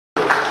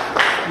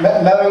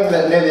knowing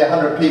that nearly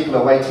 100 people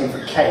are waiting for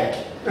cake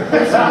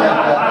is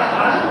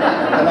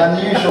an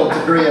unusual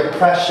degree of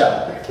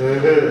pressure.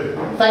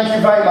 Thank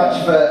you very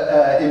much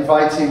for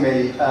inviting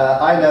me.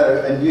 I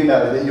know, and you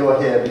know, that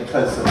you're here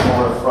because of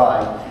Norah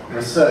Fry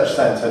Research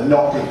Centre,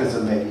 not because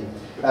of me.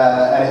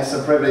 And it's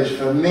a privilege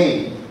for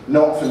me,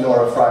 not for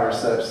Norah Fry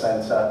Research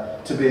Centre,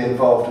 to be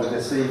involved with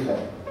this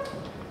evening.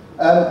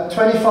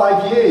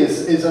 25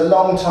 years is a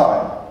long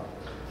time.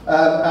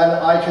 And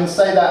I can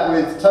say that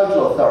with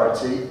total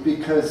authority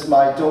because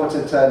my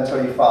daughter turned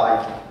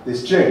 25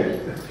 this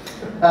June.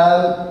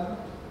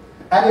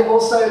 And it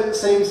also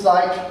seems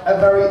like a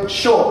very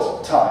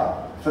short time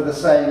for the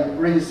same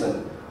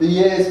reason. The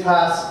years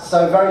pass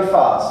so very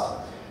fast.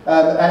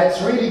 And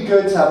it's really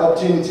good to have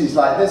opportunities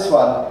like this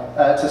one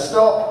to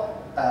stop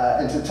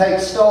and to take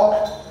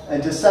stock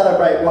and to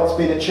celebrate what's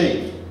been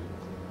achieved.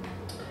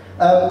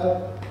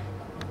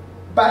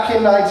 Back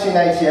in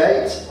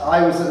 1988,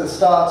 I was at the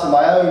start of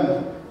my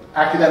own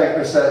academic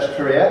research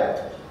career.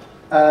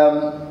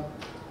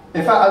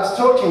 In fact, I was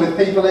talking with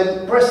people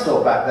in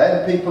Bristol back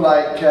then, people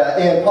like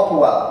Ian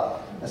Popplewell,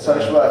 a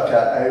social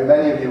worker who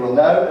many of you will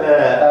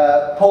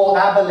know, Paul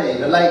Aberley,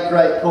 the late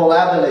great Paul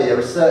Aberley, a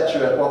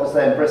researcher at what was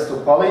then Bristol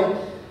Poly,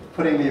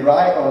 putting me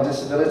right on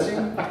disability.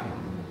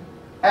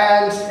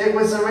 And it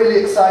was a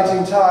really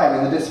exciting time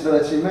in the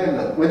disability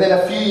movement. Within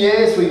a few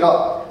years we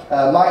got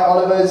Mike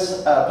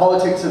Oliver's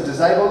Politics of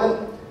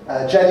Disablement,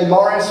 Jenny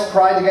Morris,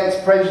 Pride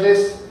Against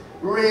Prejudice,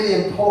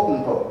 really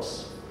important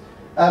books.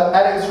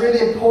 And it was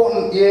really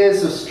important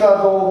years of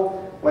struggle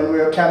when we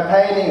were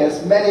campaigning,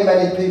 as many,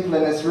 many people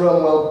in this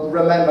room will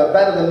remember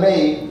better than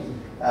me,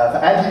 for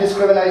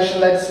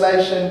anti-discrimination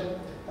legislation,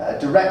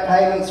 direct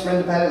payments for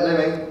independent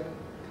living.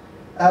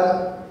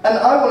 And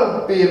I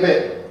want to be a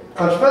bit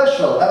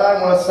controversial, and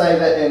I want to say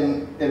that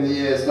in the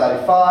years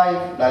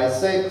 95,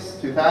 96,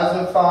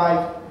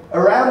 2005,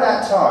 around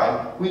that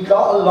time, we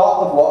got a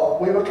lot of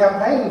what we were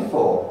campaigning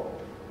for.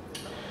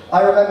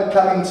 I remember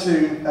coming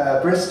to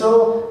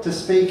Bristol to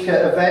speak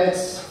at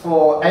events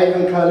for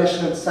Avon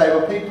Coalition of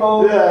Disabled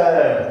People,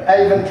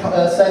 Avon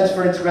Centre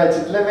for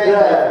Integrated Living,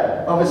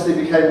 obviously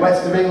became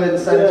West of England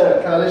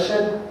Centre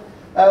Coalition.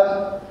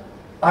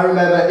 I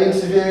remember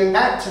interviewing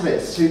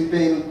activists who'd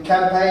been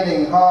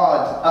campaigning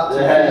hard up to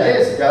a few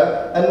years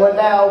ago and were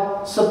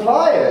now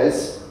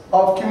suppliers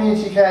of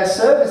community care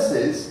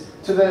services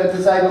to the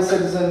disabled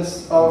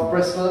citizens of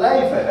Bristol and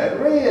Avon. A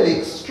really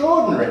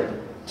extraordinary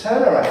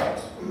turnaround.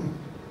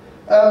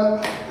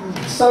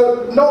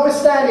 So,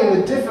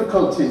 notwithstanding the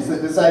difficulties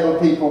that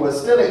disabled people were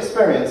still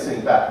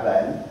experiencing back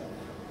then,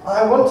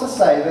 I want to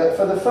say that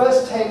for the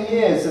first 10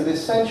 years of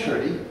this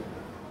century,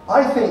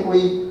 I think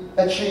we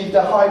achieved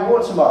a high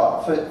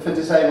watermark for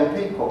disabled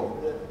people.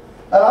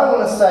 And I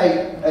want to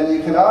say, and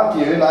you can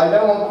argue, and I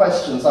don't want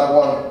questions, I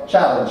want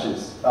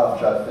challenges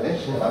after I've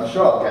finished, and I'm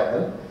sure I'll get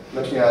them,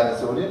 looking around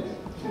this audience.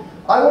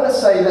 I want to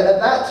say that at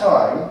that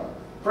time,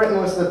 Britain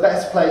was the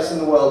best place in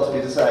the world to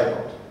be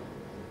disabled.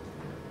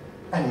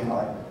 And you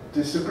might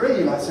disagree,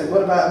 you might say,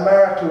 what about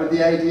America with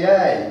the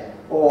ADA,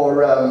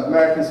 or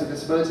Americans with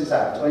Disabilities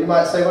Act? Or you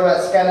might say, what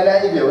about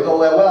Scandinavia with all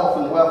their wealth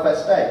and the welfare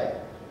state?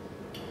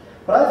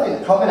 But I think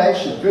the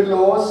combination of good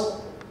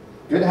laws,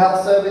 good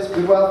health service,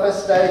 good welfare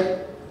state,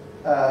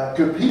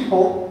 good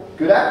people,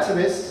 good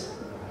activists,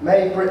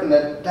 made Britain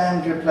a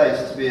damn good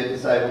place to be a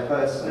disabled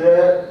person.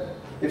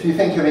 If you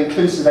think of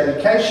inclusive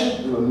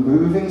education, we were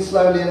moving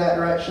slowly in that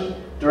direction,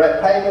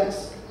 direct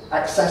payments,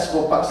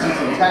 accessible buses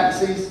and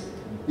taxis,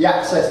 the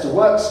access to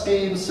work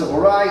schemes, civil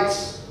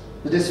rights,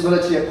 the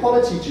disability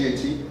equality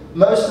duty,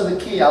 most of the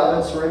key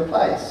elements were in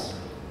place.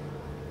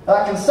 And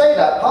I can say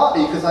that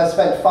partly because I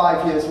spent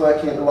 5 years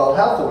working at the World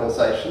Health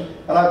Organization,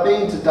 and I've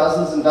been to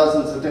dozens and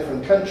dozens of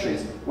different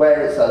countries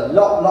where it's a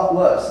lot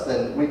worse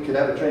than we could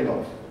ever dream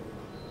of.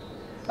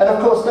 And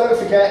of course, don't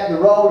forget the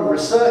role of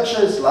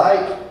researchers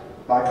like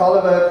Mike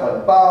Oliver,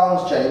 Colin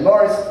Barnes, Jenny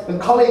Morris,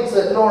 and colleagues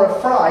at Norah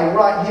Fry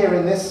right here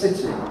in this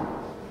city,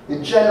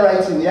 in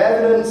generating the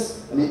evidence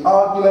and the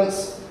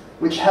arguments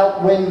which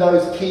helped win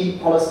those key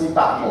policy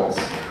battles.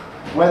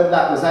 Whether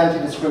that was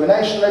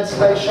anti-discrimination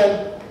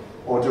legislation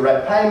or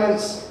direct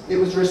payments, it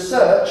was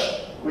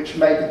research which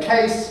made the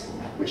case,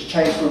 which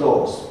changed the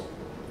laws.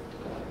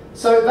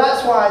 So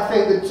that's why I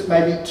think that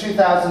maybe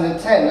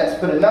 2010, let's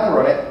put a number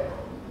on it,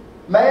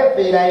 may have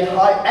been a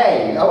high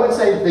I won't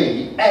say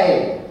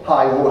a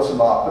high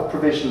watermark of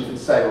provision for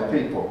disabled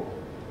people.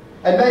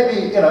 And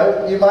maybe, you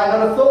know, you might not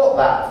have thought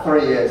that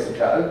 3 years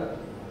ago,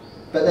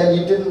 but then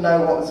you didn't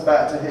know what was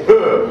about to hit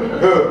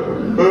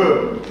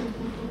you.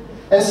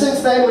 And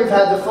since then we've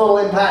had the full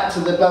impact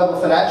of the global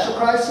financial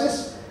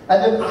crisis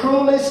and the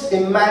cruelest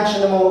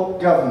imaginable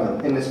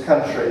government in this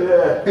country,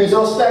 whose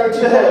austerity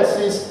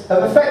policies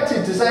have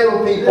affected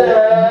disabled people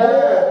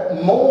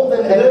more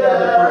than any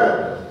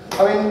other group.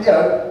 I mean, you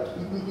know,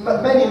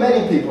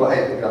 many people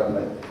hate the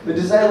government. The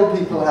disabled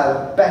people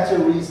have better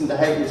reason to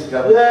hate this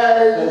government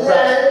than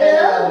perhaps any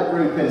other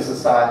group in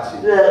society.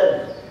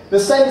 The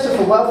Centre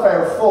for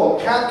Welfare Reform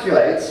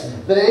calculates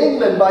that in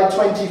England by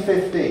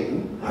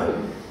 2015,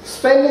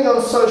 Spending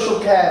on social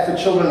care for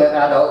children and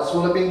adults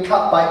will have been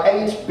cut by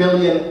 £8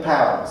 billion.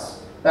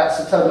 That's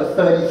a total of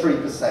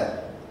 33%.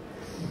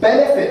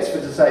 Benefits for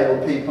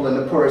disabled people and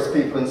the poorest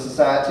people in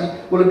society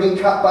will have been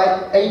cut by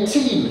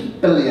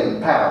 £18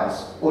 billion,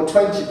 or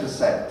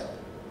 20%.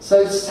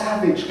 So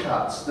savage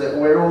cuts that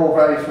we're all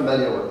very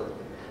familiar with.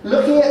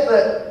 Looking at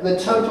the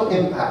total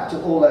impact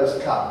of all those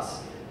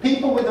cuts,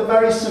 people with the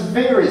very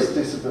severest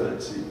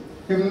disability,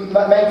 who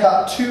make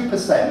up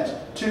 2%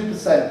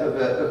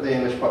 of the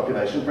English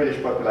population,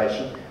 British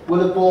population, will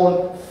have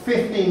borne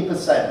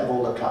 15% of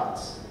all the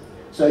cuts.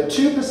 So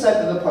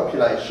 2% of the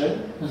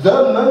population,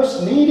 the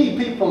most needy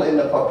people in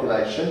the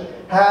population,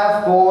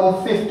 have borne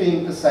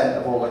 15%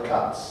 of all the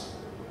cuts.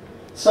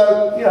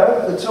 So, you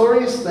know, the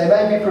Tories, they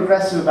may be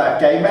progressive about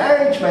gay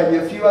marriage, maybe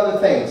a few other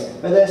things,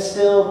 but they're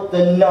still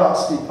the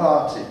nasty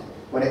party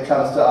when it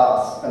comes to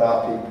us and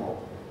our people.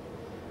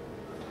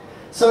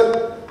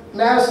 So,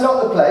 now's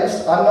not the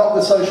place. I'm not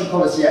the social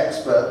policy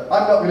expert.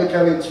 I'm not going to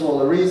go into all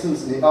the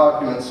reasons and the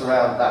arguments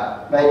around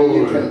that. Maybe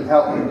you can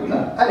help me with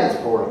that. And it's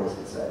boring, as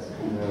it says.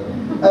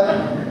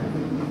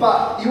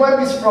 But you won't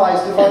be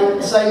surprised if I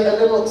say a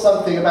little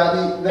something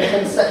about the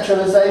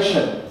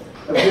conceptualization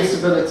of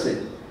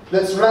disability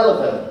that's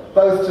relevant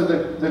both to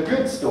the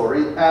good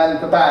story and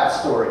the bad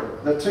story,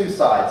 the two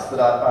sides that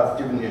I've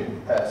given you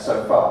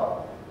so far.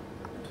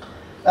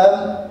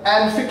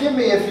 And forgive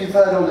me if you've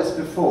heard all this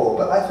before,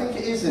 but I think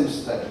it is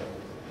interesting,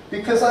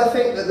 because I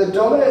think that the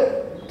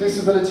dominant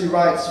disability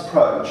rights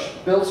approach,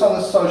 built on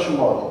the social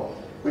model,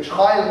 which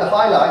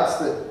highlights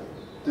that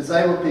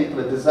disabled people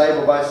are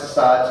disabled by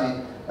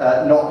society,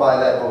 not by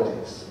their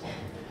bodies.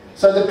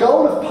 So the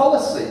goal of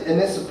policy in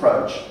this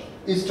approach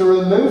is to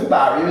remove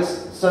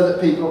barriers so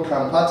that people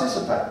can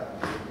participate.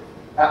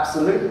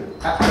 Absolutely,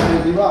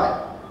 absolutely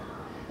right.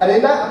 And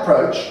in that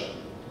approach,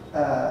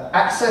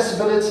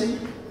 accessibility,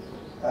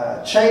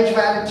 change of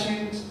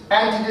attitudes,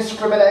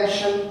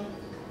 anti-discrimination,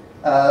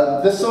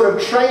 the sort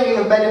of training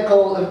of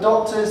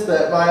doctors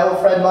that my old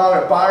friend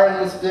Mara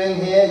Byron was doing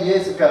here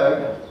years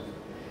ago,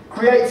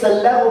 creates a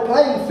level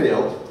playing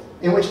field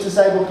in which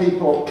disabled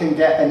people can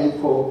get an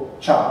equal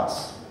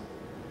chance.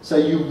 So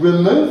you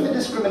remove the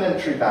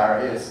discriminatory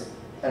barriers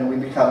and we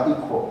become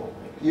equal.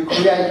 You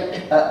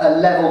create a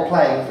level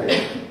playing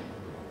field.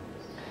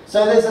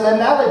 So there's an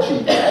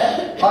analogy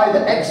there,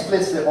 either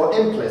explicit or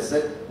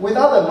implicit, with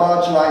other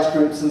marginalised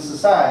groups in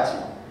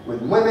society,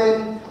 with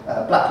women,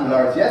 black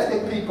minority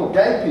ethnic people,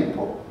 gay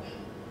people,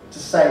 to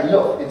say,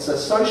 look, it's a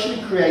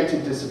socially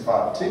created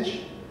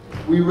disadvantage.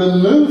 We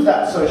remove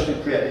that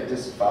socially created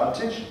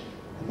disadvantage,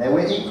 and then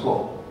we're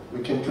equal.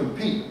 We can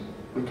compete.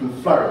 We can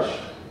flourish.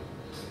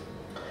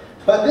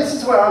 But this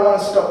is where I want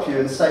to stop you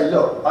and say,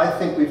 look, I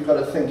think we've got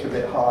to think a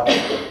bit harder.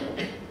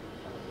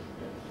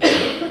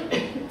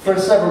 For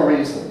several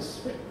reasons.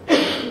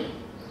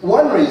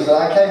 One reason,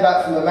 I came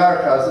back from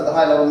America, I was at the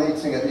high-level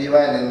meeting at the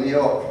UN in New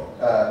York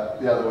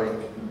the other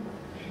week.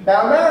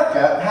 Now,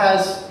 America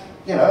has,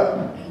 you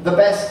know, the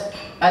best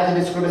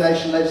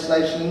anti-discrimination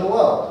legislation in the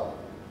world.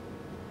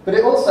 But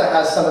it also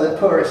has some of the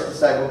poorest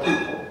disabled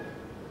people.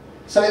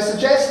 So it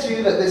suggests to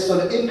you that this sort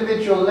of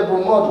individual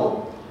liberal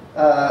model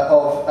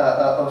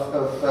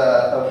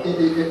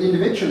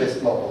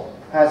individualist model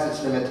has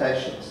its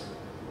limitations.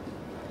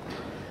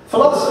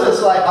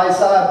 Philosophers like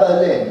Isaiah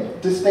Berlin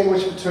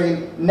distinguish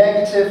between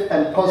negative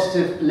and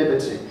positive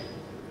liberty.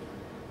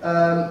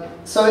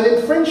 So an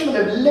infringement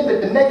of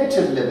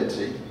negative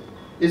liberty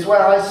is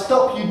where I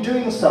stop you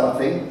doing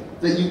something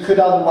that you could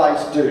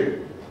otherwise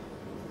do.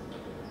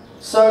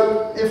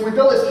 So if we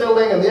built this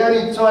building and the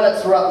only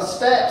toilets were up the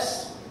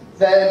steps,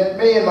 then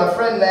me and my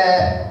friend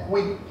there,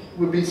 we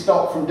would be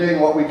stopped from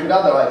doing what we could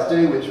otherwise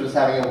do, which was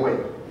having a wee.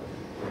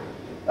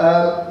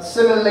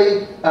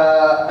 Similarly,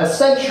 a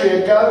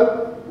century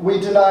ago, we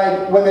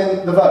denied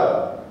women the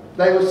vote.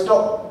 They were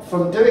stopped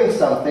from doing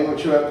something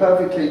which we were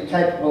perfectly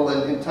capable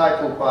and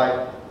entitled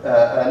by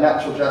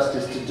natural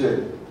justice to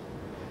do.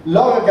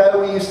 Long ago,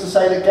 we used to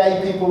say that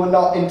gay people were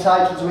not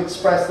entitled to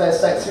express their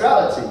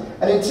sexuality.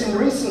 And until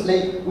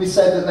recently, we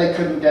said that they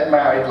couldn't get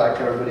married like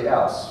everybody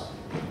else.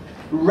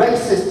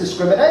 Racist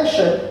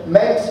discrimination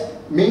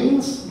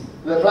means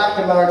that black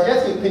and minority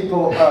ethnic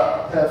people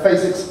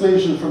face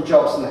exclusion from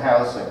jobs and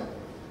housing.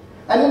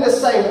 And in the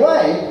same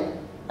way,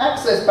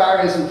 access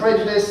barriers and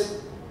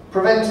prejudice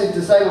prevented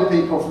disabled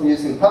people from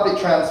using public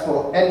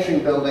transport,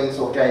 entering buildings,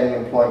 or gaining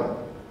employment.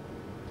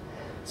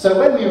 So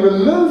when we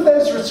remove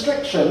those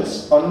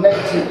restrictions on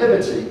negative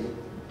liberty,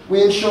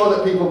 we ensure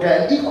that people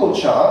get an equal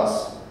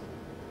chance,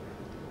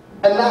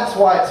 and that's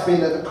why it's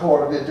been at the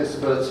core of the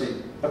disability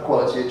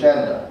equality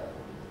agenda.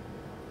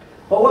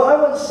 But what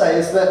I want to say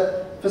is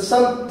that for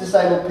some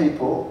disabled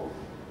people,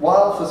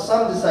 while for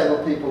some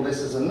disabled people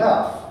this is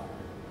enough,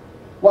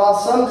 while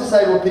some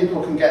disabled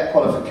people can get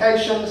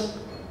qualifications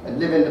and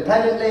live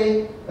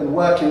independently and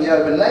work in the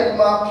urban labour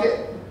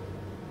market,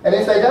 and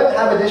if they don't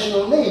have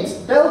additional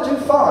needs, they'll do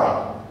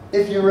fine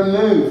if you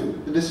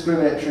remove the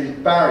discriminatory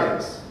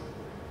barriers.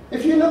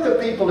 If you look at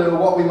people who are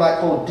what we might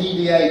call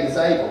DDA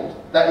disabled,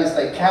 that is,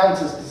 they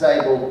count as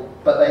disabled,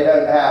 but they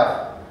don't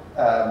have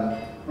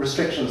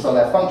restrictions on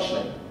their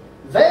functioning,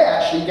 they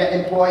actually get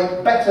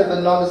employed better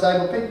than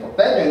non-disabled people.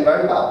 They're doing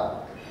very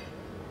well.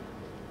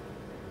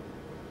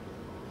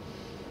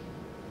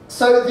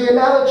 So the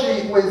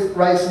analogy with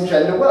race and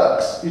gender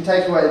works. You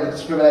take away the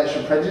discrimination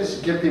and prejudice,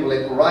 you give people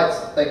equal rights,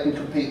 they can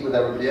compete with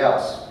everybody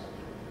else.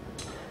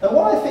 And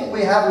what I think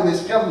we have with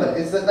this government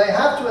is that they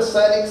have, to a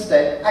certain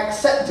extent,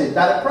 accepted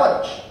that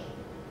approach.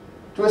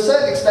 To a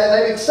certain extent,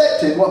 they've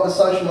accepted what the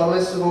social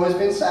modelists have always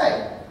been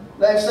saying.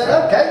 They've said,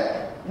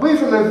 okay,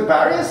 we've removed the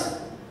barriers,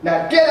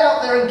 now get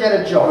out there and get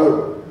a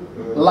job,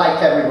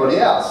 like everybody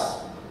else.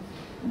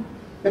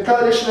 The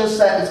coalition is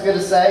going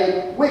to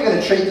say, we're going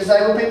to treat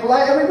disabled people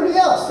like everybody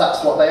else.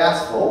 That's what they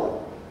asked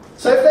for.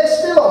 So if they're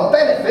still on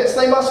benefits,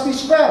 they must be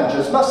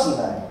scroungers, mustn't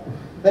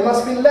they? They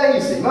must be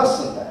lazy,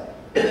 mustn't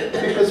they?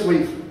 Because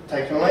we've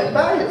taken away the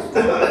barriers,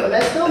 and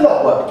they're still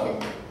not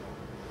working.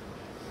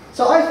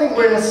 So I think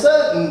we're in a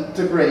certain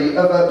degree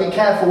of a be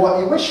careful what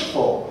you wish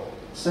for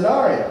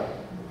scenario.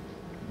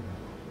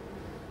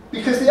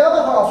 Because the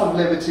other half of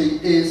liberty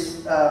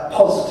is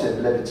positive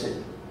liberty.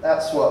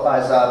 That's what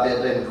Isaiah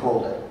Berlin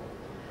called it.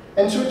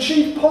 And to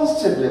achieve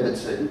positive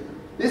liberty,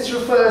 this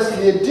refers to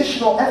the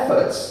additional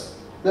efforts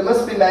that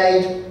must be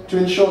made to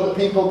ensure that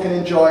people can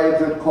enjoy a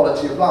good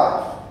quality of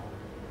life.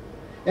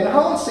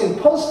 Enhancing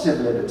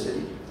positive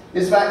liberty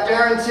is about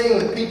guaranteeing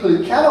that people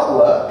who cannot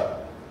work,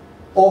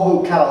 or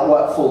who cannot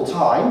work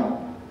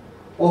full-time,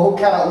 or who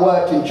cannot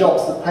work in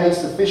jobs that pay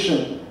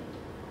sufficient,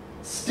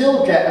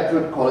 still get a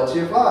good quality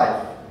of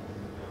life.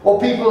 Or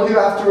people who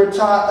have to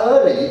retire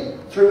early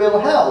through ill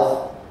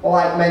health, or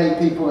like many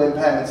people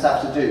impairments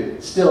have to do,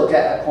 still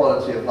get a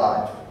quality of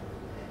life.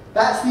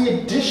 That's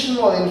the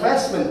additional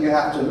investment you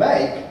have to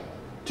make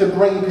to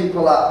bring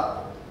people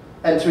up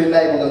and to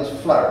enable them to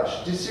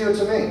flourish. Do you see what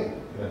I mean?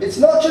 Yeah. It's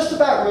not just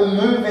about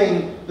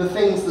removing the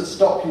things that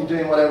stop you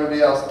doing what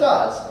everybody else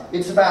does.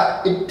 It's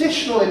about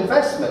additional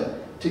investment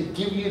to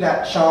give you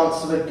that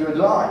chance of a good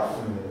life.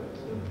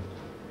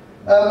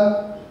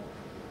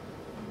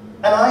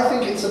 And I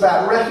think it's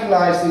about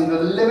recognising the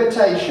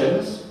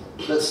limitations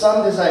that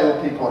some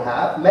disabled people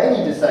have,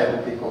 many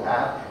disabled people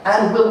have,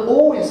 and will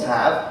always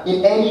have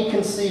in any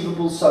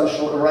conceivable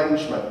social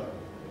arrangement.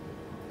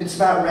 It's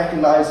about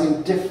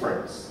recognising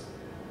difference.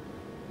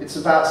 It's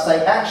about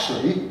saying,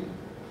 actually,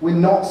 we're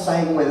not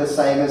saying we're the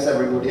same as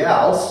everybody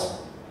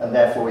else, and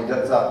therefore we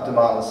don't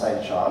demand the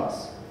same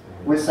chance.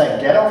 We're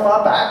saying, get off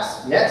our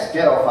backs, yes,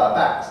 get off our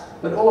backs,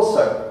 but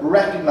also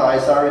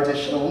recognise our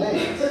additional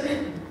needs.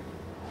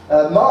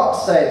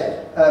 Marx said,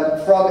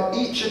 from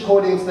each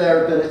according to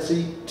their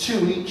ability,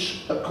 to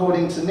each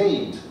according to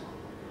need.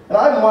 And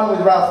I'm one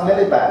with Ralph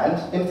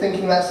Miliband in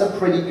thinking that's a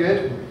pretty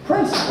good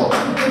principle.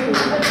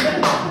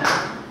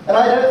 And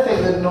I don't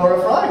think that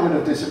Norah Fry would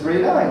have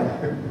disagreed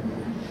either.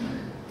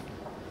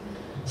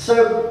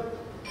 So,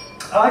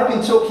 I've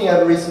been talking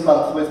over recent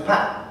months with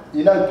Pat.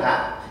 You know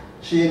Pat.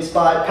 She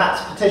inspired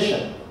Pat's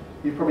petition.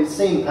 You've probably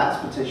seen Pat's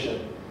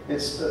petition.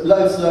 It's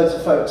loads and loads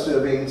of folks who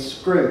are being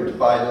screwed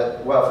by the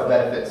welfare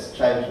benefits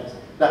changes.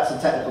 That's a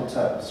technical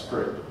term,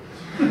 screwed.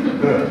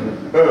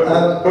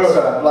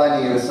 Sorry, I'm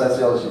blinding you with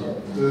sociology here.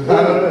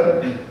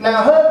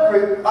 Now, her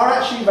group are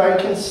actually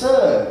very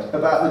concerned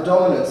about the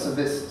dominance of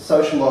this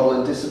social model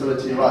and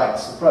disability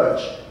rights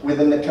approach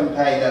within the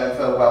campaign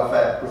over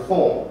welfare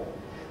reform.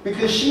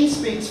 Because she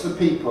speaks for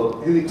people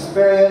who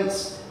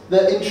experience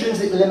the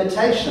intrinsic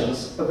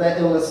limitations of their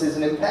illnesses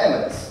and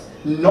impairments,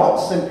 not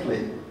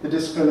simply the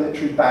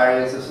discriminatory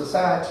barriers of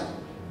society.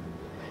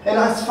 And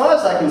as far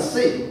as I can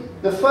see,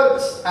 the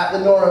folks at the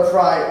Norah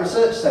Fry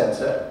Research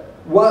Centre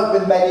work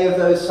with many of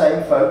those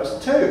same folks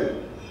too.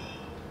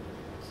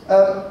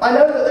 I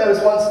know that there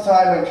was once a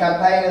time when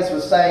campaigners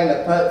were saying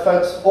that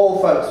all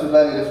folks with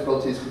learning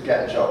difficulties could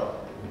get a job.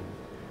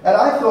 And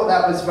I thought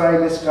that was very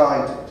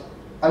misguided.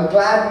 I'm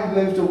glad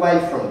we moved away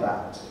from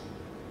that.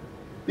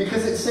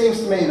 Because it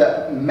seems to me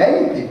that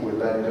many people with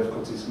learning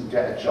difficulties can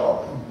get a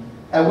job,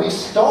 and we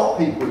stop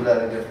people with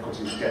learning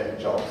difficulties getting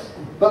jobs.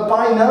 But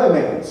by no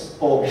means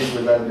all people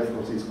with learning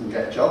difficulties can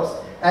get jobs.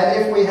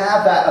 And if we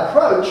have that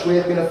approach, we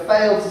are going to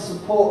fail to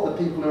support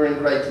the people who are in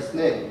greatest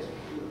need.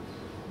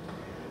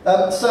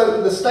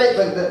 So the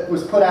statement that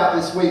was put out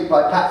this week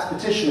by Pat's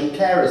Petition and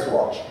Carers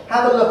Watch,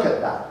 have a look at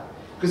that.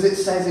 Because it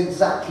says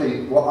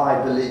exactly what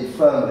I believe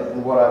firmly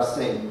and what I've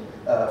seen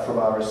from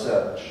our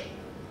research.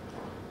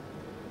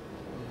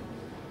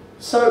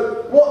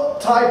 So what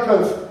type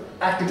of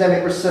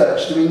academic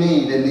research do we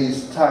need in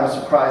these times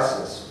of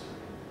crisis?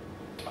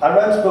 I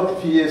wrote a book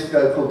a few years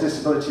ago called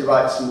Disability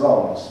Rights and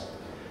Wrongs.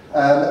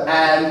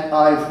 And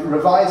I've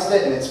revised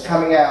it, and it's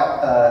coming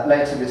out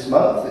later this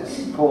month.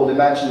 It's called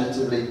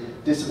imaginatively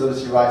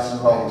Disability Rights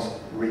and Wrongs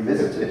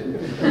Revisited.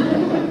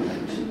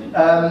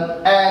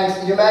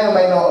 And you may or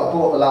may not have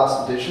bought the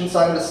last edition, so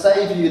I'm going to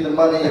save you the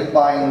money of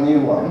buying a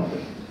new one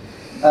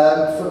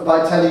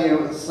by telling you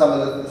one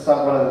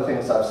of the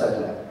things I've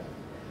said in it.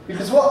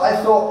 Because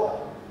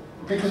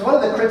one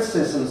of the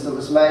criticisms that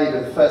was made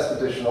of the first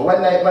edition, or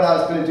when I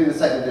was going to do the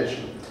second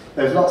edition,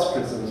 there was lots of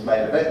criticisms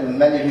made of it, and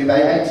many of you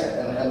may hate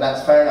it, and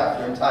that's fair enough,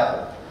 you're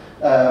entitled.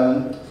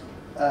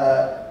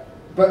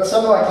 But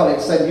some of my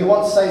colleagues said, you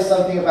want to say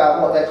something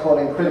about what they're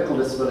calling critical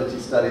disability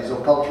studies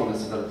or cultural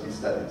disability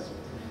studies,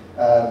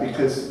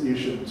 because you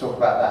should talk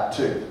about that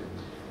too.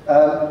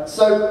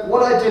 So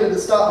what I did at the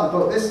start of the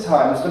book this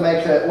time was to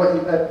make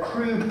a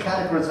crude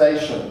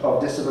categorization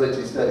of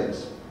disability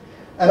studies.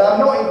 And I'm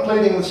not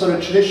including the sort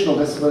of traditional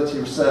disability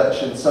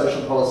research in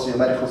social policy or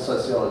medical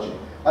sociology.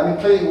 I'm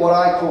including what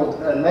I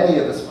called, and many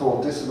of us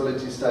call,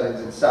 disability studies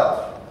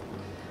itself.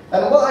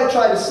 And what I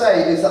try to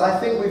say is that I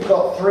think we've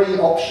got three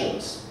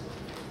options.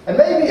 And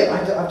maybe,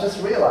 I've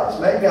just realised,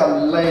 maybe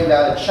I'm laying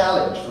down a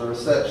challenge for the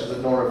researchers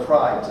at Norah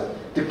Fry to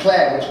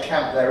declare which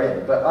camp they're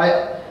in.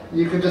 But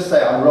you could just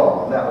say I'm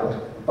wrong, and that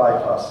would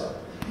bypass it.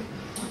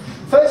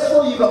 First of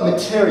all, you've got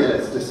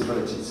materialist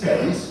disability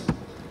studies,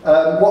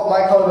 what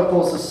Mike Oliver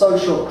calls the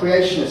social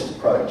creationist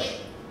approach,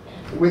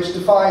 which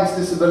defines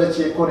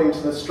disability according to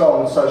the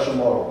strong social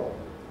model.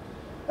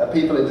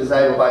 People are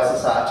disabled by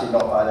society,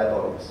 not by their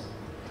bodies.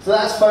 So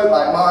that's folk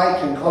like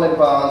Mike and Colin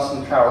Barnes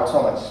and Carol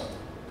Thomas.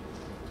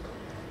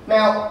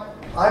 Now,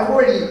 I've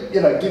already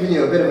given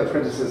you a bit of a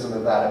criticism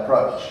of that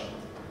approach.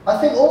 I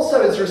think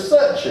also as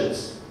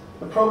researchers,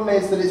 the problem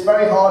is that it's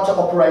very hard to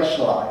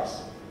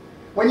operationalise.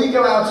 When you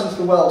go out into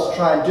the world to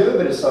try and do a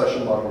bit of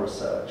social model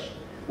research,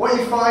 what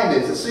you find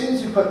is as soon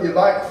as you put your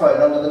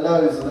microphone under the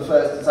nose of the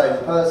first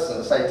disabled person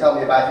and say, tell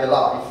me about your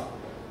life,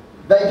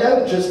 they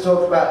don't just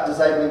talk about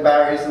disabling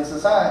barriers in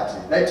society.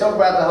 They talk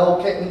about the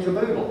whole kit and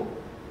caboodle.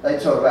 They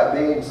talk about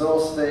being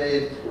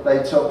exhausted,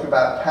 they talk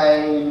about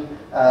pain.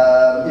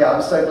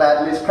 I'm so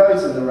glad Liz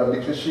Crow's in the room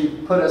because she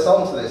put us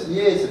onto this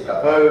years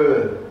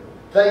ago.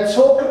 They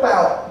talk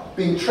about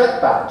being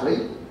treated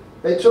badly,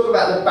 they talk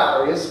about the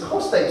barriers, of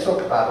course they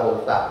talk about all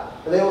of that,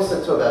 but they also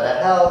talk about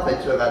their health, they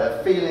talk about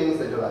their feelings,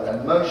 they talk about their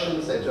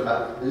emotions, they talk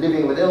about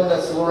living with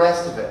illness and all the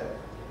rest of it.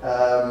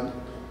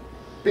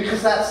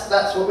 Because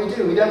that's what we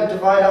do, we don't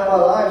divide up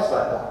our lives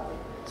like that.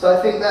 So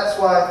I think that's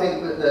why I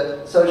think that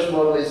the social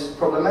model is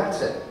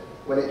problematic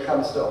when it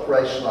comes to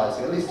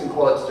operationalising, at least in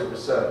qualitative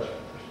research.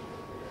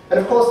 And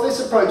of course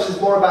this approach is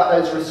more about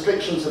those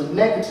restrictions of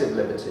negative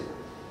liberty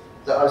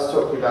that I was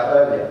talking about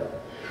earlier.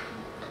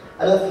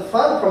 And the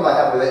final problem I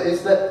have with it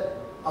is that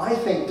I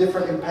think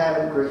different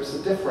impairment groups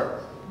are different.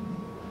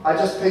 I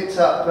just picked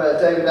up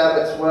David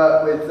Abbott's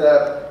work with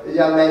a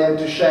young man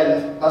with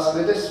Duchenne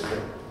muscular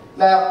dystrophy.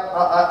 Now,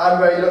 I'm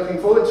very looking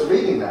forward to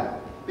reading that,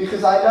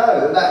 because I know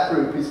that that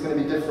group is going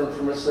to be different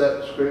from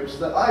research groups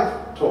that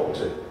I've talked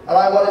to. And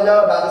I want to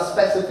know about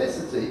the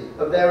specificity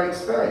of their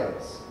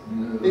experience.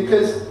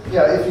 Because,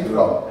 if you've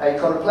got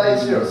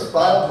achondroplasia or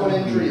spinal cord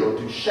injury or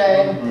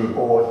Duchenne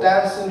or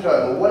Down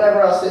syndrome or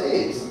whatever else it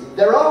is,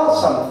 there are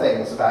some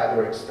things about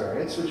your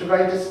experience which are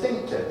very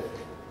distinctive.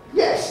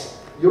 Yes,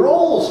 you're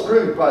all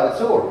screwed by the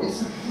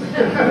Tories,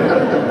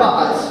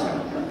 but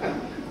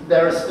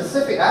there are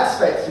specific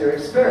aspects of your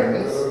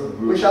experience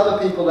which other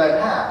people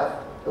don't have,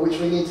 and which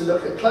we need to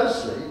look at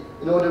closely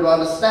in order to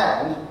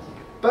understand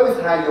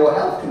both how your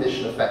health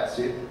condition affects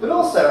you, but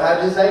also how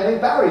disabling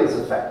barriers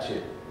affect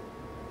you.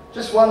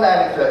 Just one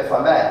anecdote, if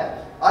I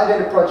may. I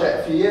did a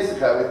project a few years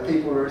ago with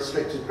people with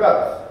restricted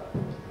growth.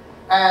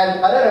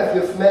 And I don't know if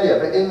you're familiar,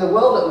 but in the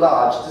world at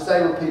large,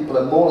 disabled people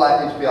are more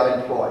likely to be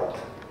unemployed.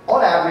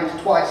 On average,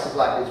 twice as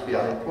likely to be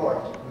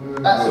unemployed.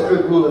 That's a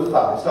good rule of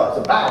thumb. It's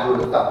a bad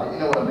rule of thumb, but you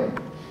know what I mean.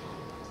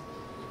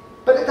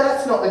 But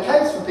that's not the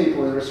case for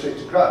people with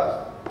restricted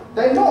growth.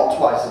 They're not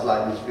twice as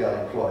likely to be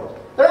unemployed.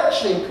 They're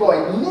actually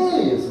employed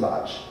nearly as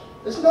much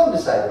as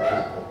non-disabled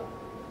people.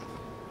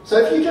 So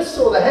if you just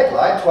saw the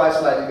headline, twice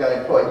as likely to be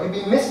unemployed,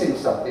 you'd be missing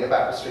something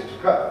about restricted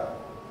growth.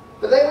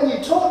 But then when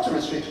you talk to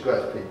restricted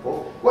growth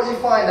people, what you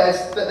find is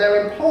that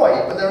they're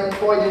employed, but they're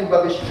employed in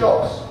rubbish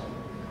jobs.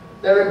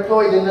 They're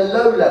employed in the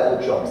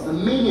low-level jobs, the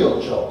menial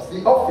jobs,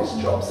 the office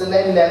jobs, and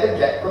they never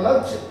get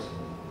promoted.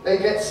 They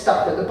get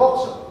stuck at the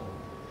bottom.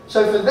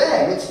 So for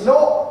them, it's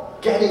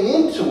not getting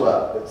into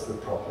work that's the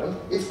problem,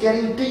 it's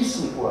getting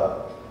decent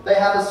work. They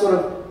have a sort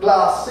of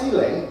glass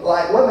ceiling,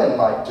 like women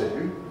might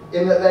do,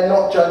 in that they're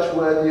not judged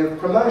worthy of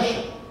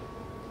promotion.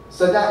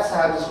 So that's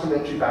how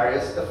discriminatory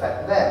barriers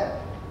affect them.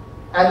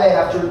 And they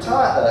have to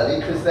retire early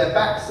because their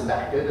backs are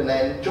knackered and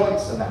their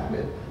joints are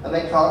knackered and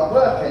they can't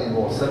work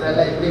anymore. So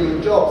they're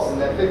leaving jobs in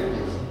their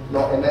 50s,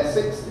 not in their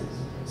 60s.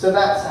 So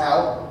that's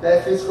how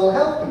their physical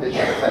health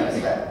condition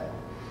affects them.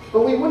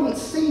 But we wouldn't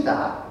see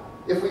that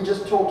if we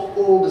just talked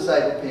to all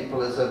disabled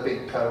people as a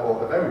big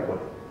cohort of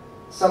everybody.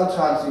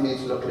 Sometimes you need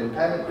to look at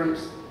impairment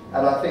groups,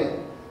 and I think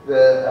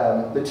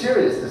the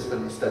materialist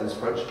disability studies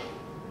approach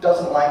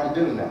doesn't like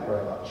doing that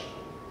very much.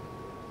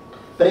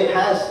 But it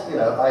has,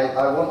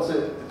 I want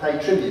to pay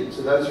tribute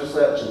to those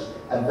researchers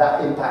and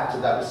that impact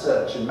of that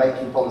research in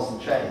making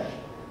policy change.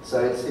 So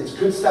it's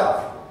good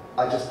stuff.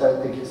 I just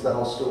don't think it's the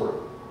whole story.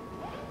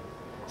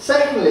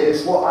 Secondly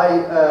is what I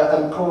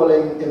am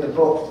calling in the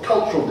book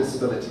cultural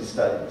disability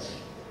studies.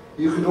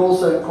 You could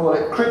also call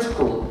it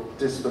critical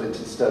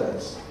disability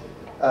studies,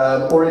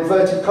 or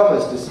inverted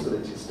commas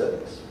disability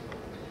studies.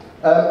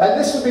 And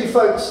this would be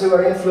folks who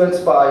are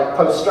influenced by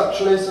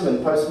post-structuralism and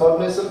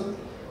postmodernism,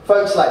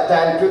 folks like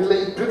Dan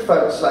Goodley, good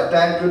folks like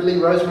Dan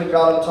Goodley, Rosemary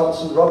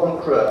Garland-Thompson, Rob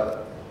McClure.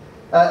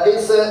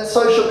 It's a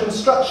social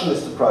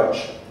constructionist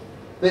approach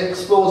that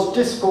explores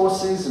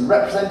discourses and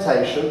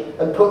representation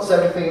and puts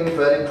everything in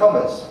inverted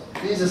commas.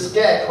 These are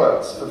scare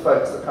quotes for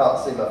folks that can't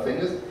see my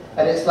fingers.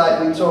 And it's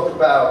like we talk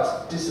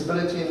about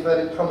disability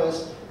inverted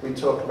commas, we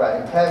talk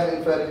about impairment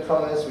inverted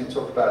commas, we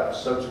talk about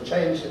social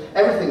change.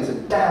 Everything's a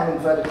damn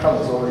inverted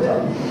commas all the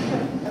time.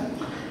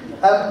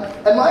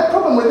 And my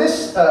problem with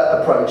this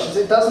approach is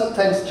it doesn't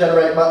tend to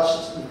generate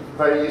much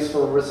very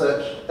useful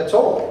research at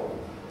all.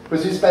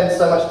 Because you spend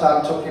so much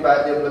time talking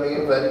about your blooming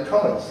inverted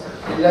commas.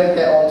 You don't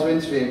get on to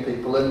interviewing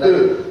people, and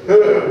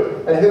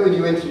who would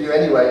you interview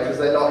anyway, because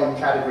they're not in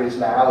categories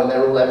now, and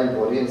they're all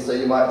everybody, and so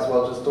you might as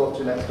well just talk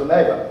to your next door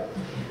neighbour.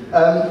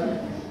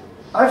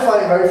 I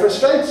find it very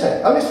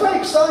frustrating. I mean, it's very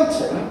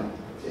exciting.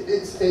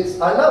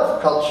 I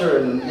love culture,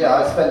 and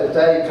I spend the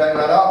day going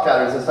around art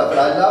galleries and stuff, and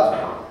I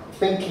love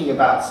thinking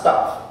about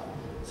stuff.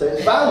 So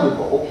it's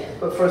valuable,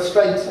 but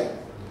frustrating.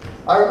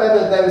 I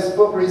remember there was a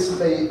book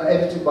recently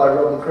edited by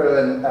Rob McClure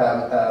and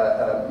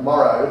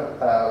Morrow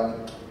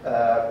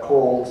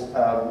called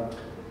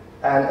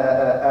Anna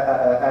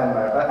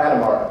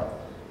Morrow,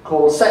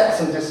 called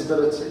Sex and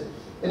Disability.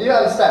 And you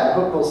understand, a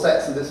book called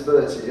Sex and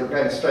Disability, you're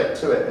going straight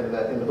to it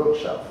in the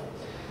bookshelf.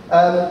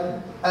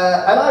 And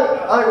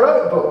I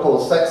wrote a book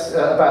called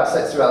about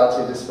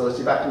sexuality and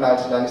disability back in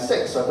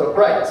 1996, so I thought,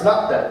 great, it's an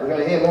update. We're going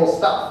to hear more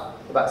stuff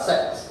about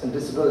sex and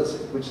disability,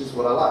 which is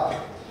what I like.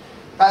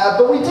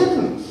 But we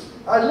didn't.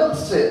 I looked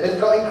at it and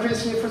got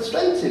increasingly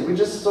frustrated. We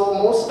just saw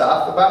more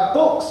stuff about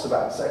books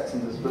about sex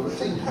and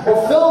disability,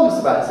 or films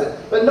about it,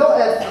 but not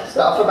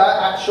stuff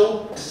about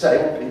actual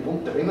disabled people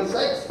doing the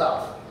sex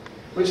stuff,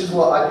 which is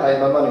what I paid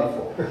my money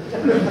for.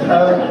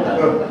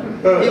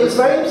 It was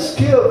very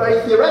obscure, very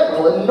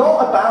theoretical, and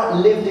not about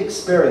lived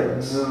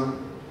experience.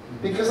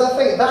 Because I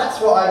think that's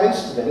what I'm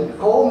interested in.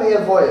 Call me a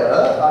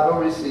voyeur. I've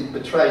obviously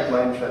betrayed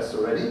my interest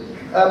already.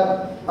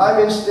 I'm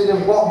interested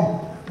in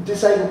what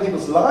disabled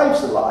people's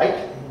lives are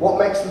like, what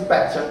makes them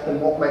better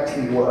and what makes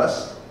them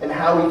worse, and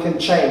how we can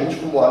change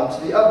from one to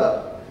the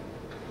other.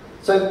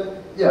 So,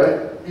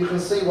 you can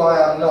see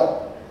why I'm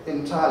not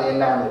entirely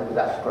enamoured with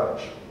that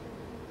approach.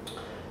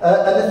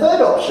 And the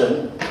third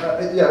option,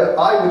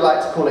 I would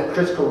like to call it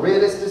critical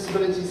realist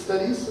disability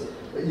studies.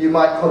 You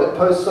might call it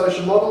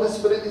post-social model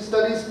disability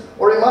studies,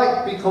 or it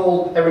might be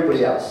called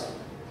everybody else.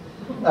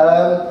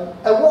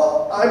 And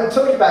what I'm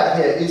talking about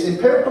here is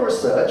empirical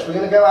research. We're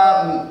going to go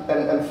out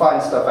and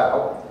find stuff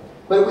out,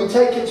 but we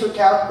take into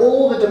account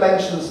all the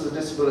dimensions of the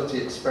disability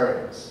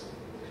experience.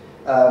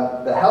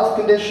 The health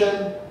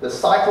condition, the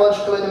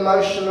psychological and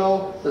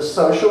emotional, the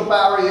social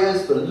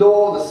barriers, the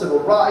law, the civil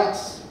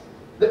rights,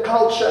 the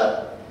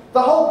culture,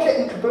 the whole kit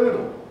and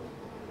caboodle.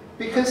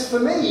 Because for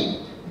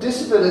me,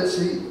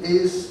 disability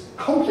is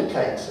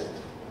complicated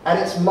and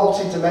it's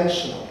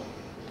multidimensional.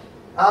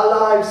 Our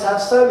lives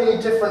have so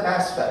many different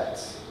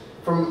aspects,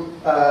 from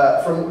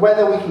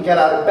whether we can get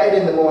out of bed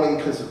in the morning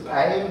because of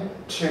pain,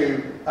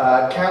 to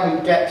can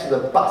we get to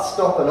the bus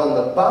stop and on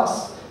the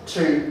bus,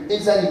 to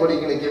is anybody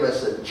going to give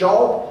us a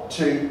job,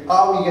 to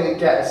are we going to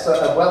get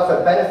a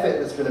welfare benefit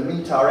that's going to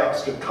meet our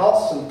extra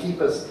costs and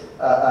keep us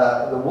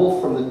the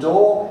wolf from the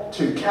door,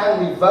 to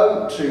can we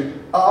vote, to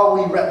are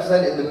we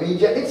represented in the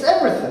media. It's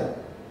everything.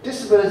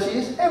 Disability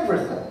is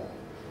everything.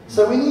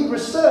 So we need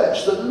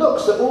research that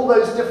looks at all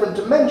those different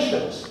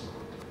dimensions,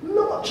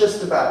 not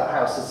just about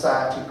how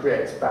society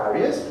creates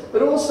barriers,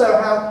 but also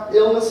how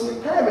illness and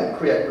impairment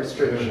create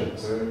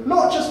restrictions.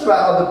 Not just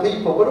about other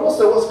people, but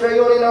also what's going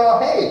on in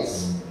our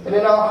heads and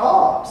in our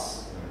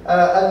hearts,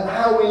 and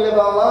how we live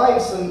our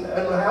lives and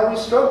how we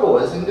struggle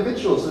as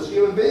individuals, as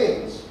human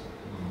beings.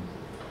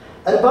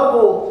 And above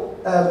all,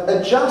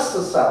 a just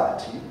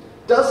society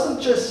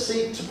doesn't just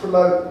seek to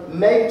promote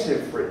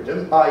negative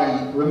freedom,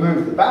 i.e.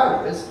 remove the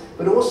barriers,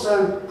 but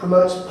also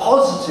promotes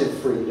positive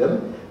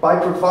freedom by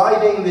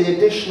providing the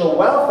additional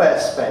welfare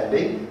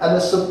spending and the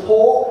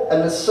support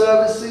and the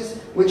services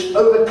which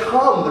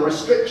overcome the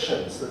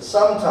restrictions that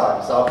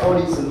sometimes our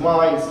bodies and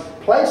minds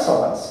place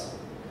on us,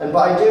 and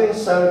by doing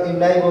so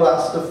enable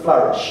us to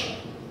flourish.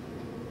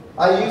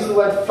 I use the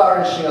word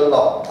flourishing a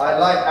lot. I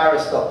like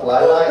Aristotle,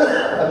 I like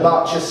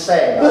Amartya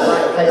Sen, I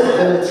like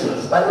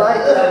capabilities. I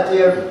like the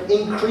idea of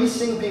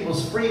increasing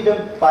people's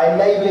freedom by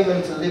enabling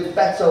them to live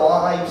better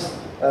lives,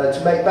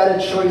 to make better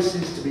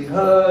choices, to be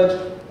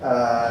heard,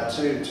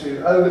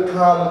 to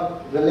overcome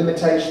the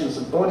limitations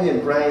of body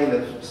and brain,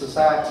 of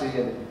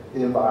society and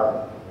the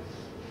environment.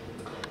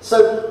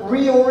 So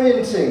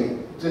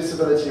reorienting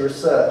disability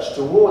research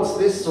towards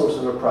this sort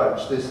of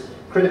approach, this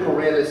critical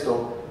realist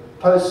or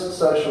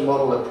post-social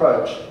model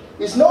approach,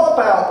 is not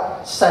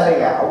about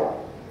selling out.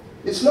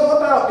 It's not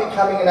about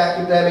becoming an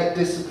academic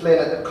discipline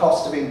at the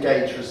cost of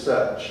engaged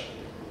research.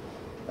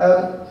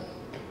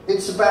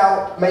 It's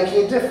about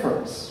making a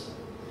difference.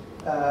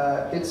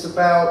 It's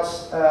about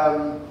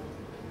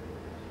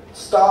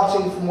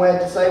starting from where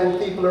disabled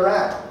people are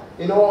at,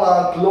 in all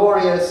our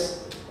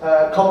glorious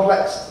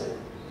complexity.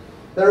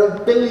 There are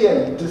 1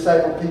 billion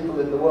disabled people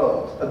in the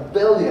world, 1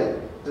 billion.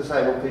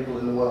 disabled people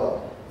in the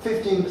world.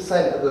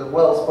 15% of the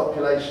world's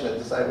population are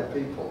disabled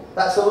people.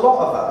 That's a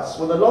lot of us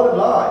with a lot of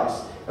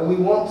lives, and we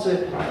want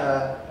to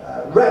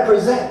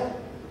represent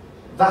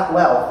that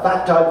wealth,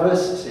 that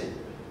diversity,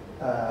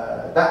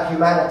 that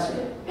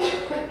humanity.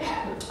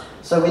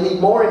 So we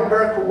need more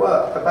empirical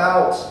work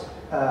about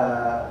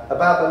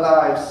the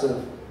lives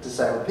of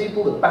disabled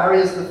people, the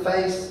barriers they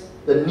face,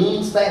 the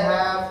needs they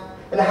have,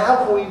 and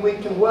how we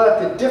can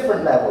work at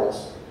different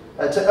levels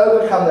to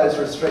overcome those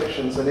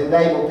restrictions and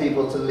enable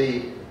people to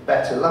lead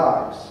better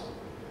lives.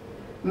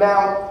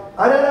 Now,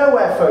 I don't know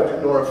where folk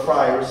at Norah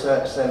Fry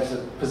Research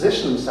Centre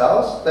position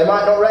themselves. They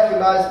might not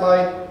recognise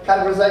my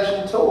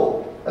categorisation at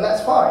all, and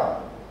that's fine.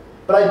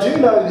 But I do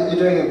know that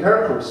you're doing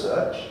empirical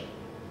research,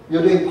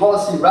 you're doing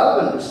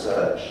policy-relevant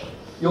research,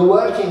 you're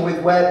working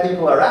with where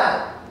people are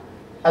at,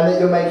 and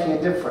that you're making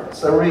a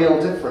difference, a real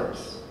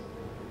difference.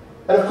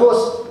 And of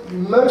course,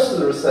 most of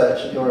the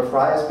research at Norah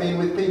Fry has been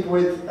with people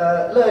with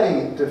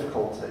learning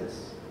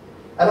difficulties.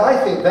 And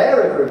I think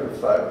they're a group of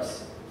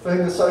folks for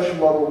whom the social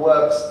model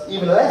works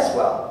even less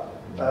well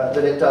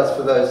than it does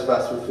for those of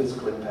us with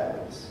physical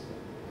impairments.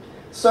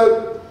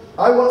 So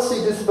I want to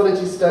see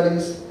disability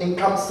studies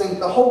encompassing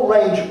the whole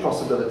range of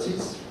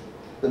possibilities: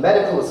 the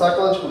medical, the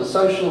psychological, the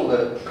social,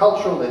 the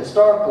cultural, the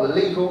historical, the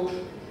legal.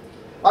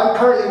 I'm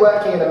currently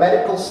working in a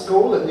medical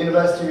school at the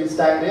University of East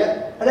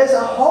Anglia, and there's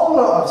a whole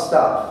lot of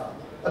stuff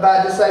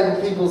about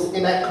disabled people's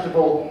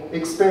inequitable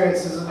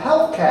experiences of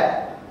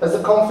healthcare, as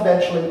the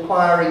confidential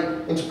inquiry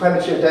into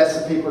premature deaths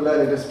of people with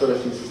learning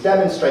disabilities has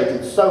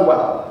demonstrated so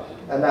well,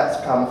 and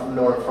that's come from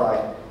Norah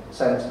Fry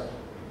Centre.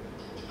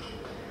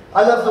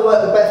 I love the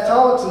work that Beth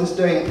Tarleton is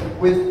doing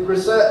with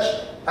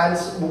research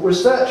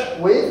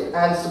with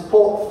and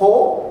support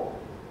for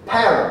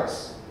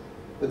parents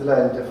with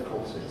learning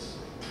difficulties.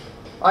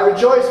 I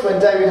rejoiced when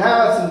David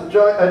Abbott and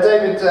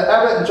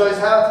Joyce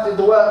Howarth did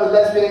the work with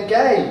lesbian and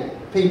gay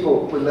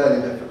people with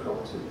learning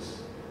difficulties.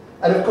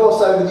 And of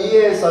course, over the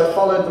years, I've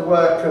followed the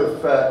work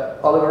of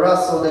Oliver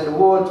Russell, Linda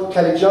Wood,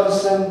 Kelly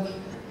Johnson,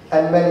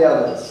 and many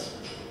others.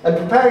 And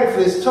preparing for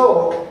this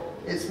talk,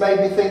 it's made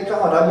me think,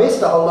 God, I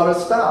missed a whole lot of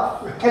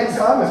stuff. Ken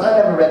Simons, I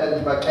never read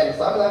anything about Ken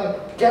Simons. I'm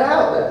going to get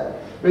out there.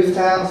 Ruth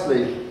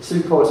Townsley,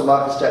 Sue Porter,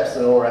 Marcus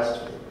Jepson, and all the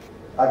rest of it.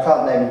 I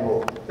can't name you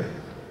all.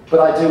 But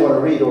I do want to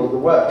read all of the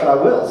work, and I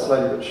will,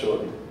 slowly but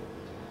surely.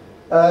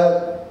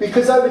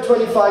 Because over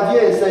 25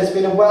 years, there's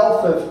been a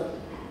wealth of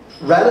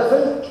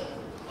relevant,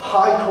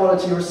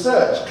 high-quality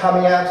research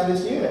coming out of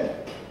this unit,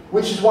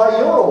 which is why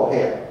you're all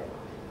here.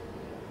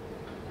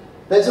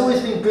 There's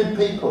always been good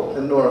people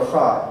in Norah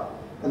Fry,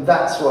 and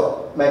that's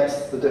what makes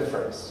the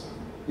difference.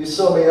 You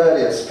saw me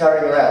earlier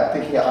scurrying around,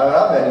 picking up,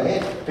 I'm only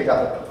here to pick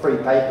up the free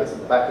papers at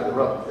the back of the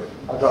room.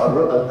 I've got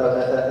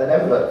an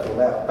envelope full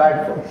now, a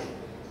bag full.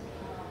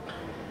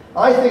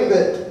 I think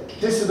that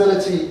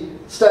disability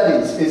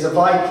studies is a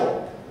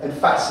vital and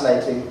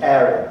fascinating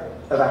area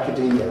of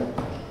academia.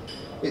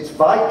 It's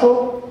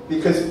vital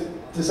because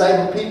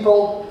disabled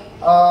people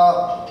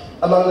are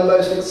among the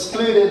most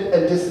excluded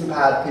and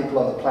disempowered people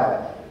on the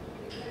planet.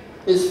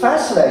 It's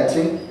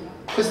fascinating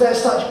because there are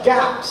such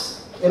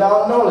gaps in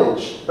our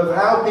knowledge of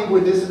how people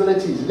with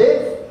disabilities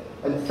live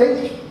and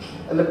think,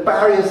 and the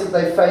barriers that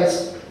they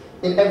face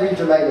in every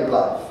domain of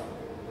life.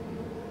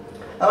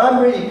 And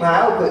I'm really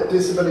proud that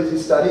disability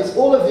studies,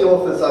 all of the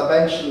authors I've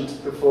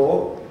mentioned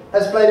before,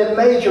 has played a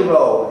major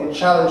role in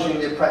challenging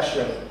the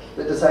oppression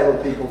that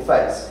disabled people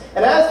face.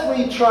 And as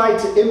we try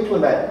to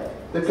implement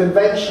the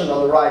Convention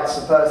on the Rights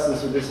of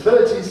Persons with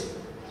Disabilities,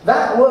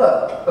 that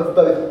work of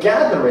both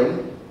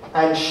gathering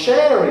and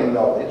sharing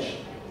knowledge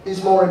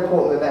is more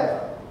important than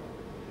ever.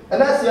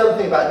 And that's the other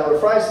thing about Norah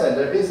Fry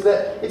Centre, is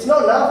that it's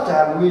not enough to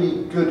have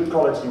really good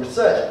quality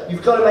research.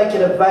 You've got to make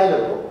it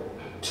available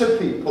to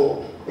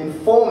people in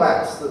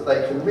formats that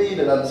they can read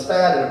and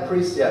understand and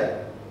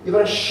appreciate. You've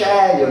got to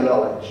share your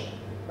knowledge.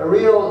 A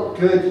real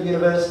good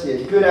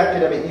university, a good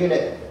academic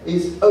unit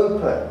is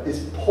open,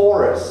 is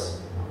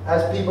porous,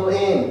 has people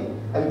in,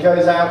 and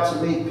goes out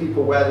to meet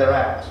people where they're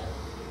at.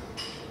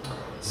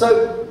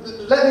 So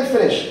let me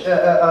finish.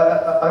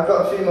 I've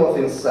got a few more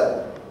things to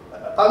say.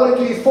 I want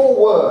to give you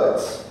 4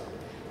 words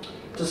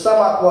to sum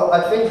up what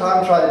I think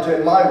I'm trying to do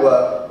in my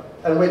work,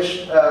 and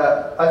which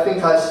I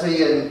think I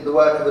see in the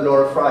work of the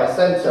Norah Fry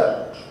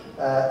Centre,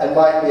 and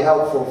might be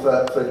helpful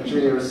for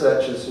junior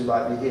researchers who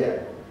might be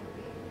here.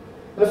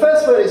 And the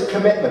first word is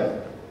commitment.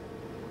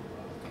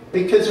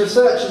 Because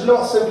research is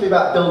not simply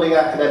about building an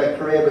academic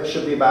career, but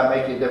should be about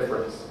making a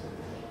difference.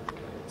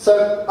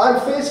 So I'm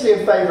fiercely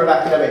in favour of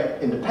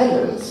academic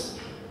independence.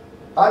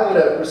 I'm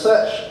going to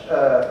research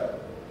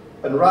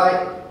and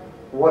write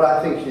what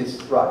I think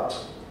is right.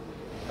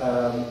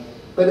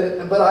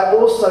 But I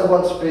also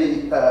want to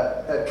be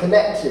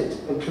connected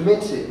and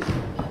committed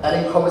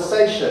and in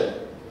conversation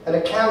and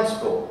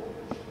accountable.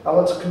 I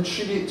want to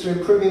contribute to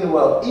improving the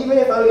world, even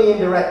if only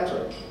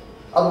indirectly.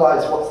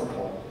 Otherwise, what's the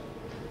point?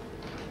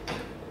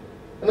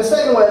 And the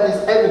second word is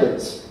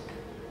evidence.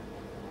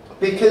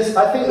 Because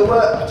I think the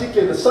work,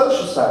 particularly of the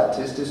social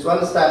scientist, is to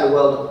understand the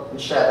world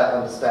and share that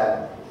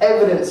understanding.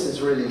 Evidence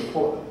is really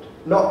important.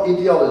 not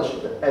ideology,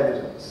 but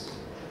evidence.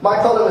 My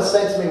columnist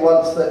said to me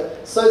once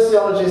that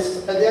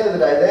sociologists, at the end of the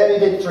day, they only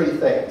did three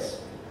things.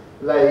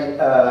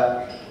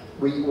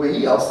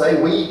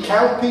 We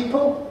count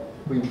people,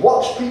 we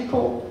watch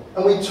people,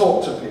 and we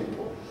talk to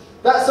people.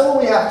 That's all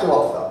we have to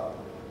offer.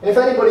 And if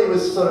anybody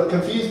was sort of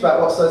confused about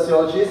what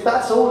sociology is,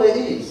 that's all it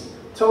is.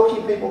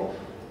 Talking people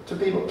to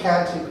people,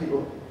 counting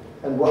people,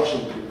 and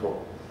watching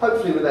people.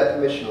 Hopefully with their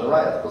permission and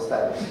right ethical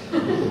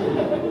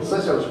standards.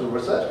 Sociological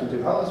research can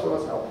do harm as well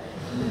as help.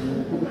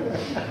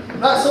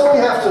 That's all we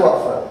have to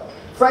offer.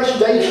 Fresh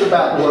data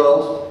about the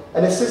world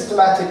and a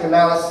systematic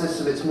analysis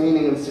of its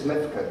meaning and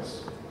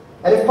significance.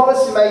 And if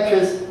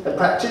policymakers and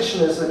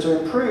practitioners are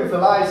to improve the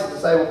lives of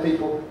disabled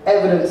people,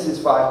 evidence is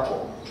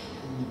vital.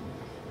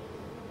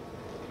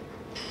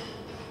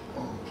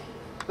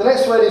 The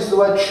next word is the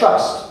word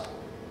trust.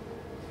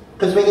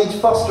 Because we need to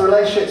foster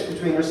relationships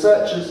between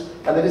researchers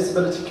and the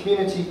disability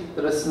community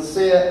that are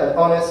sincere and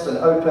honest and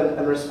open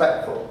and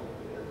respectful.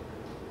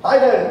 I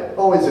don't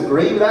always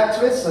agree with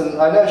activists,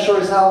 and I know sure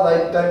as hell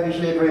they don't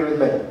usually agree with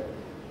me.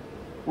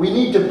 We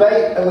need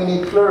debate and we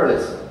need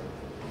pluralism.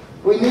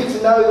 We need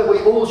to know that we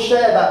all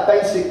share that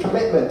basic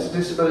commitment to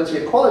disability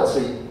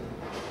equality,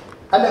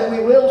 and that we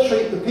will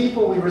treat the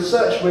people we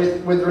research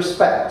with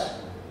respect.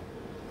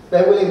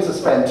 They're willing to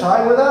spend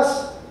time with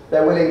us,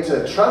 they're willing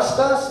to trust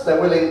us, they're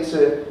willing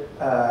to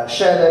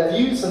share their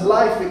views and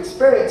life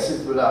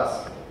experiences with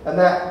us, and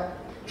that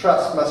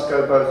trust must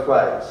go both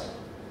ways.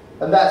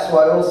 And that's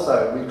why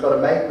also we've got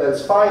to make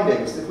those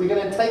findings. If we're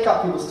going to take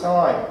up people's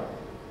time,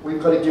 we've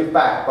got to give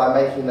back by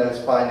making those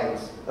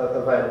findings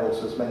available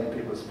to as many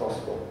people as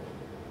possible.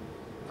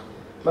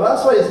 My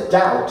last one is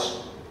doubt,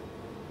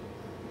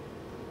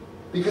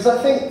 because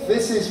I think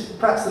this is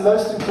perhaps the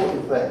most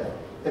important thing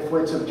if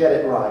we're to get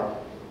it right.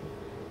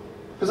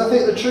 Because I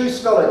think the true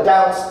scholar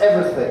doubts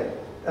everything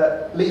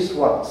at least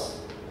once.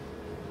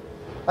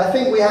 I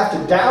think we have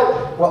to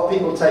doubt what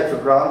people take for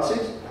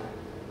granted.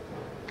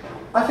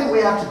 I think we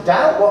have to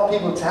doubt what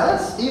people tell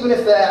us, even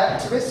if they're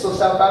activists or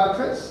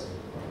self-advocates.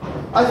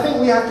 I think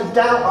we have to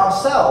doubt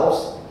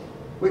ourselves,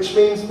 which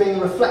means being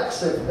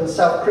reflexive and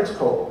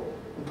self-critical,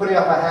 and putting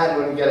up our hand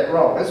when we get it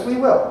wrong, as we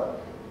will.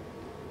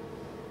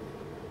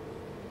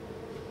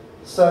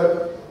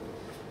 So,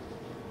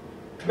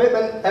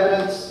 commitment,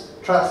 evidence,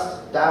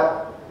 trust,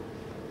 doubt.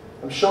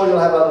 I'm sure you'll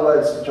have other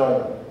words to join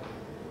them.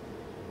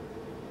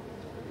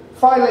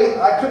 Finally,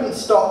 I couldn't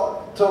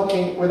stop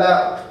talking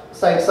without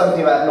saying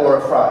something about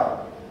Norah Fry.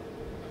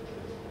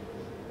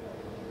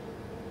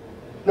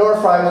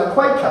 Norah Fry was a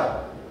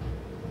Quaker.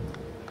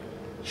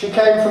 She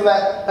came from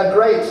a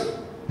great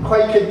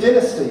Quaker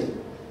dynasty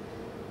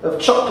of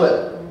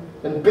chocolate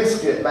and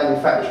biscuit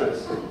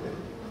manufacturers.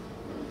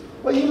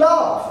 Well, you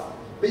laugh,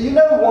 but you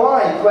know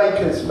why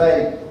Quakers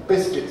made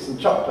biscuits and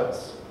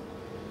chocolates.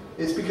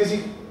 It's because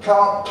you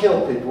can't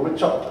kill people with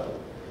chocolate.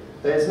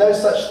 There's no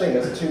such thing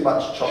as too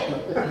much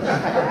chocolate.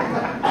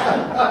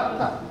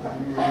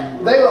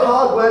 They were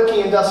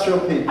hard-working industrial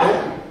people,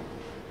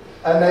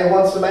 and they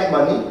wanted to make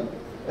money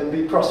and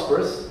be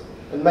prosperous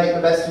and make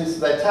the best use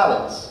of their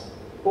talents.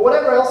 But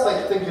whatever else they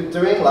could think of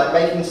doing, like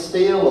making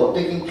steel or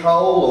digging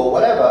coal or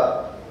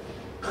whatever,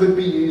 could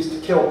be used to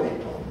kill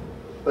people,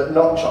 but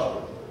not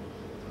chocolate.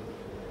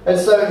 And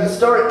so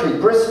historically,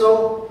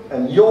 Bristol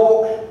and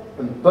York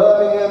and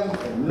Birmingham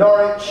and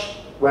Norwich,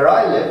 where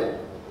I live,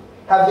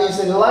 have these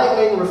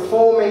enlightening,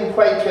 reforming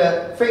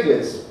Quaker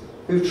figures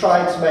who've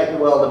tried to make the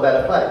world a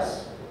better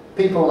place.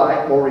 People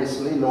like, more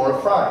recently, Norah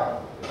Fry.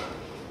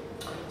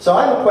 So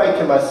I'm a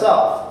Quaker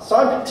myself, so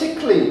I'm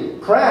particularly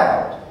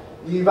proud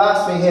that you've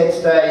asked me here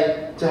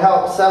today to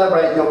help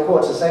celebrate your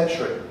quarter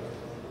century.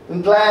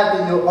 I'm glad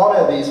that you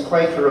honour these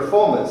Quaker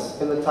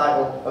reformers in the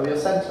title of your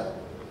centre.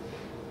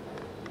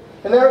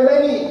 And there are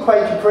many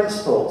Quaker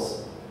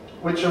principles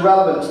which are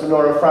relevant to the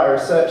Norah Fry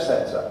Research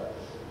Centre.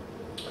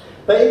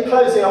 But in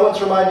closing, I want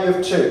to remind you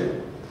of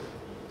two.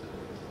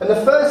 And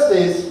the first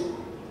is,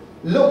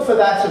 look for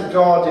that of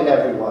God in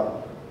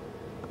everyone.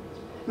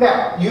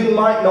 Now, you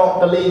might not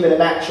believe in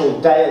an actual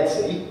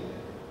deity.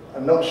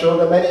 I'm not sure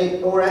that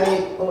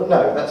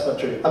no, that's not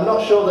true. I'm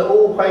not sure that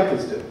all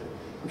Quakers do.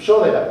 I'm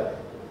sure they don't.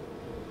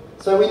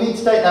 So we need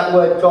to take that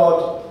word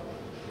God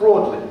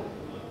broadly,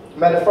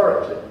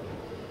 metaphorically.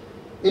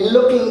 In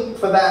looking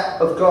for that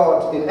of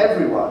God in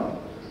everyone,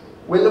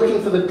 we're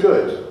looking for the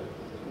good.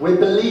 We're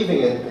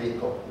believing in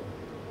people.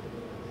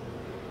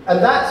 And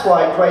that's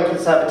why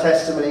Quakers have a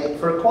testimony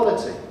for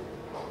equality.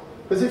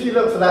 Because if you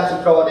look for that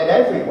of God in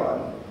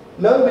everyone,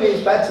 nobody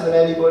is better than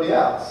anybody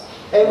else.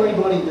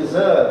 Everybody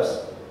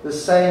deserves the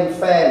same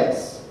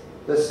fairness,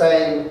 the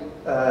same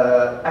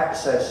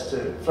access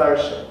to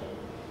flourishing.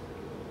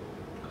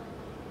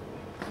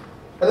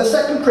 And the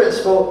second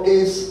principle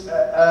is,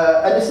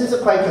 and this is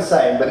a Quaker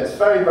saying, but it's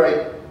very,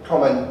 very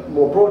common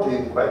more broadly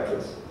in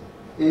Quakers,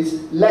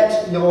 is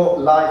let your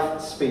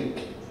life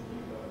speak.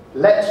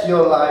 Let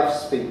your life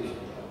speak.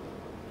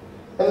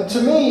 And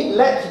to me,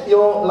 let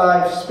your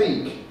life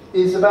speak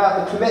is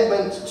about the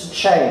commitment to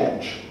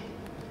change,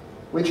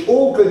 which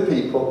all good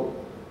people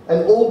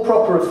and all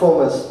proper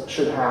reformers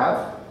should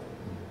have,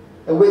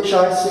 and which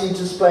I see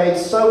displayed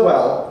so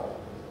well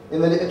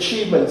in the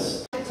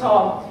achievements.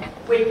 Tom,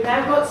 we've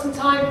now got some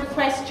time for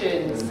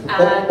questions.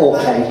 And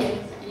okay.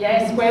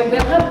 Yes, we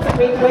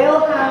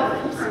will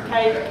have some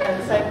cake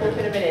and so forth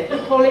in a minute.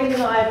 Pauline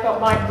and I have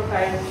got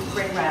microphones to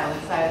bring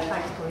round, so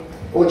thanks, Pauline.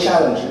 Or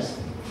challenges.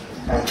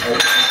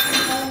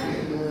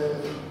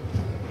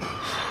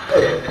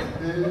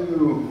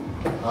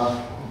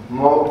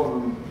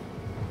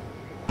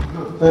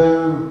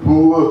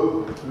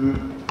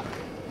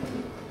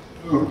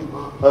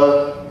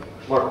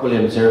 Mark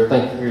Williams here.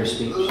 Thank you for your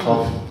speech,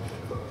 Tom.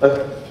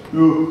 I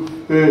do.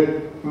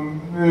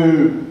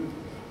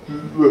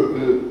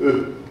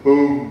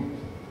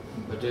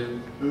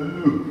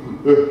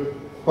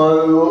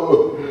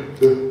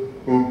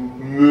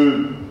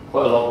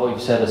 Quite a lot of what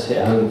you've said has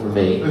hit home for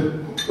me.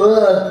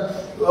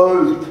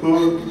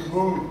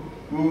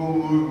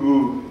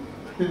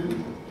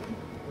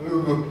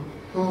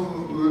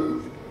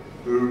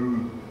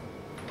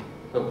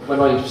 When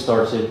I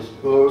started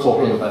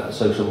talking about the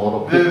social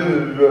model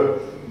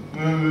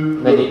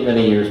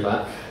many years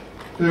back,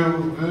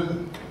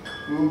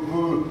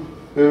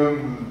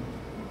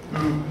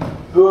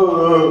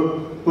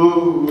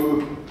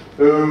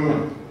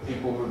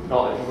 people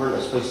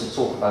weren't supposed to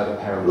talk about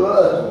impairment,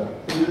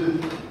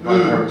 not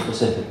impairment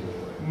specifically.